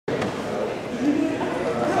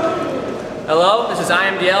Hello, this is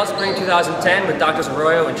IMDL Spring 2010 with Drs.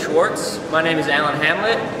 Arroyo and Schwartz. My name is Alan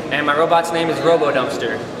Hamlet, and my robot's name is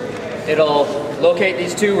Robo-Dumpster. It'll locate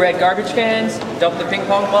these two red garbage cans, dump the ping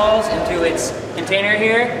pong balls into its container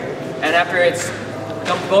here, and after it's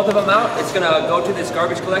dumped both of them out, it's going to go to this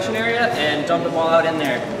garbage collection area and dump them all out in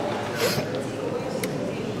there.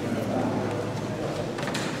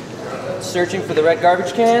 Searching for the red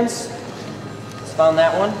garbage cans. It's found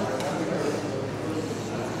that one.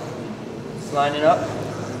 It's lining up.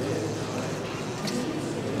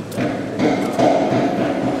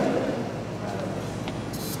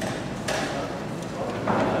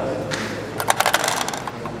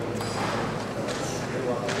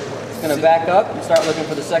 It's going to back up and start looking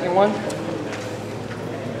for the second one.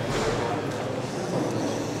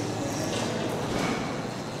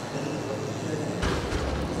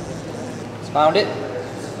 It's found it.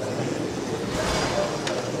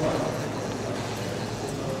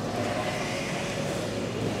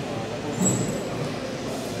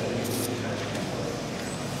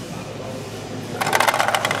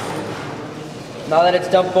 Now that it's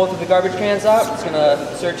dumped both of the garbage cans out, it's going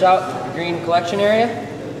to search out the green collection area.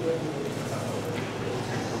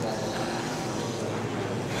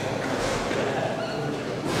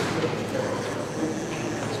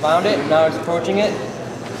 It's found it, now it's approaching it.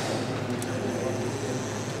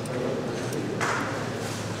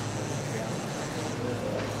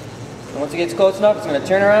 And once it gets close enough, it's going to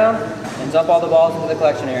turn around and dump all the balls into the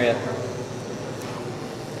collection area.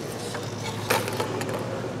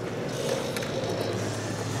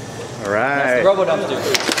 All right. That's the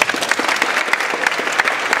Robo-Dumpster.